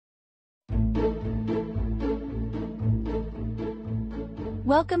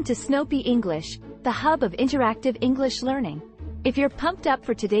Welcome to Snowpea English, the hub of interactive English learning. If you're pumped up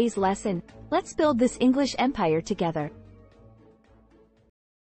for today's lesson, let's build this English empire together.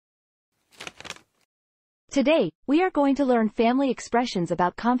 Today, we are going to learn family expressions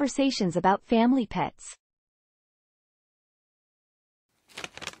about conversations about family pets.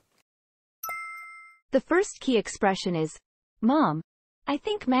 The first key expression is, Mom, I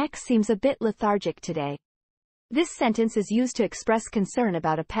think Max seems a bit lethargic today. This sentence is used to express concern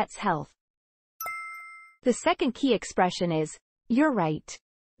about a pet's health. The second key expression is, You're right.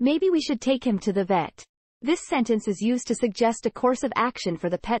 Maybe we should take him to the vet. This sentence is used to suggest a course of action for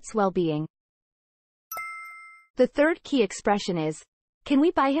the pet's well-being. The third key expression is, Can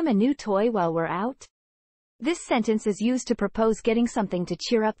we buy him a new toy while we're out? This sentence is used to propose getting something to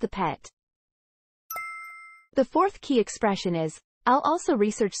cheer up the pet. The fourth key expression is, I'll also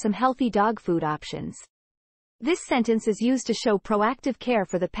research some healthy dog food options. This sentence is used to show proactive care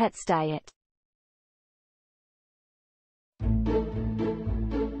for the pet's diet.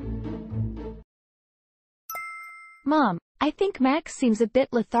 Mom, I think Max seems a bit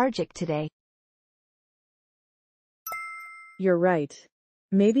lethargic today. You're right.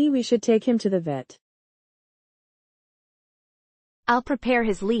 Maybe we should take him to the vet. I'll prepare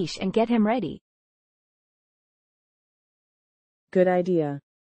his leash and get him ready. Good idea.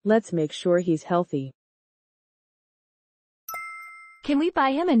 Let's make sure he's healthy. Can we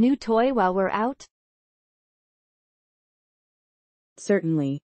buy him a new toy while we're out?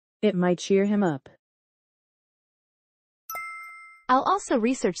 Certainly. It might cheer him up. I'll also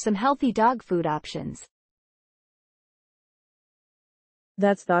research some healthy dog food options.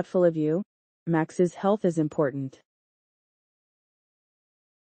 That's thoughtful of you. Max's health is important.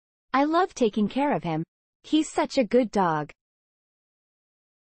 I love taking care of him. He's such a good dog.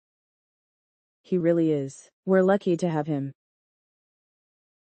 He really is. We're lucky to have him.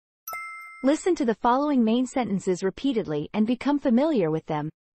 Listen to the following main sentences repeatedly and become familiar with them.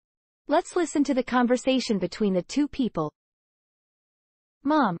 Let's listen to the conversation between the two people.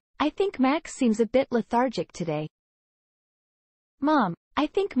 Mom, I think Max seems a bit lethargic today. Mom, I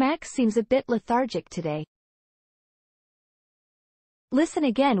think Max seems a bit lethargic today. Listen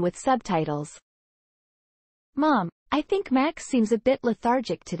again with subtitles. Mom, I think Max seems a bit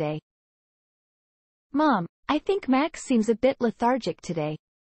lethargic today. Mom, I think Max seems a bit lethargic today.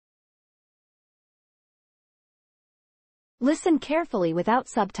 Listen carefully without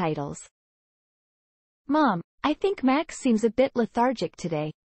subtitles. Mom, I think Max seems a bit lethargic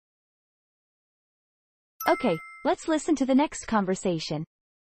today. Okay, let's listen to the next conversation.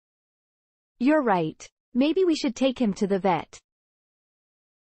 You're right. Maybe we should take him to the vet.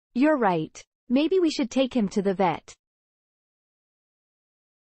 You're right. Maybe we should take him to the vet.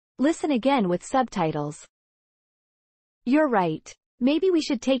 Listen again with subtitles. You're right. Maybe we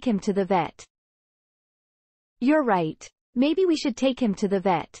should take him to the vet. You're right. Maybe we should take him to the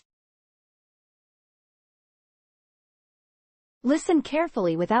vet. Listen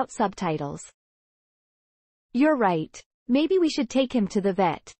carefully without subtitles. You're right. Maybe we should take him to the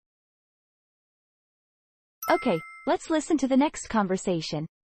vet. Okay, let's listen to the next conversation.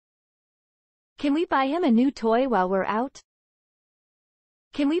 Can we buy him a new toy while we're out?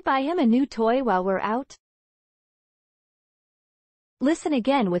 Can we buy him a new toy while we're out? Listen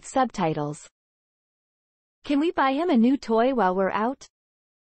again with subtitles. Can we buy him a new toy while we're out?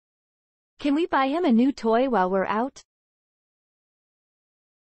 Can we buy him a new toy while we're out?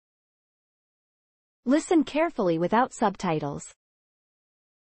 Listen carefully without subtitles.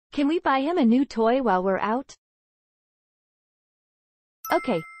 Can we buy him a new toy while we're out?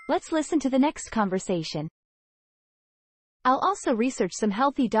 Okay, let's listen to the next conversation. I'll also research some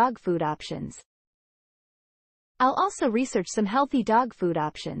healthy dog food options. I'll also research some healthy dog food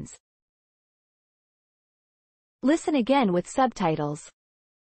options. Listen again with subtitles.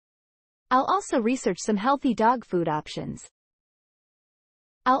 I'll also research some healthy dog food options.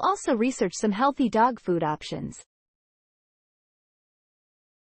 I'll also research some healthy dog food options.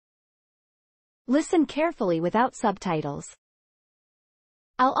 Listen carefully without subtitles.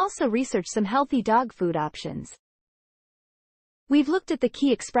 I'll also research some healthy dog food options. We've looked at the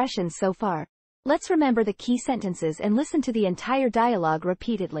key expressions so far. Let's remember the key sentences and listen to the entire dialogue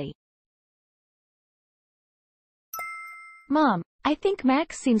repeatedly. Mom, I think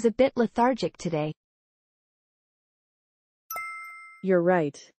Max seems a bit lethargic today. You're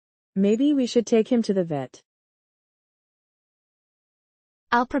right. Maybe we should take him to the vet.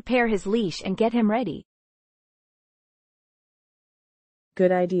 I'll prepare his leash and get him ready.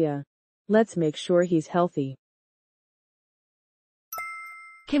 Good idea. Let's make sure he's healthy.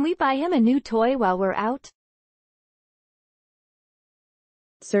 Can we buy him a new toy while we're out?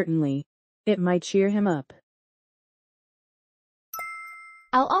 Certainly. It might cheer him up.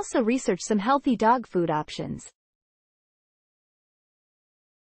 I'll also research some healthy dog food options.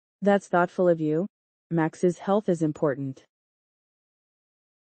 That's thoughtful of you. Max's health is important.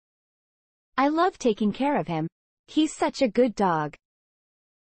 I love taking care of him. He's such a good dog.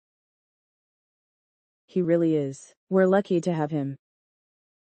 He really is. We're lucky to have him.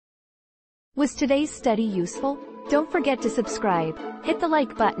 Was today's study useful? Don't forget to subscribe, hit the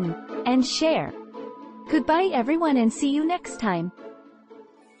like button, and share. Goodbye everyone and see you next time.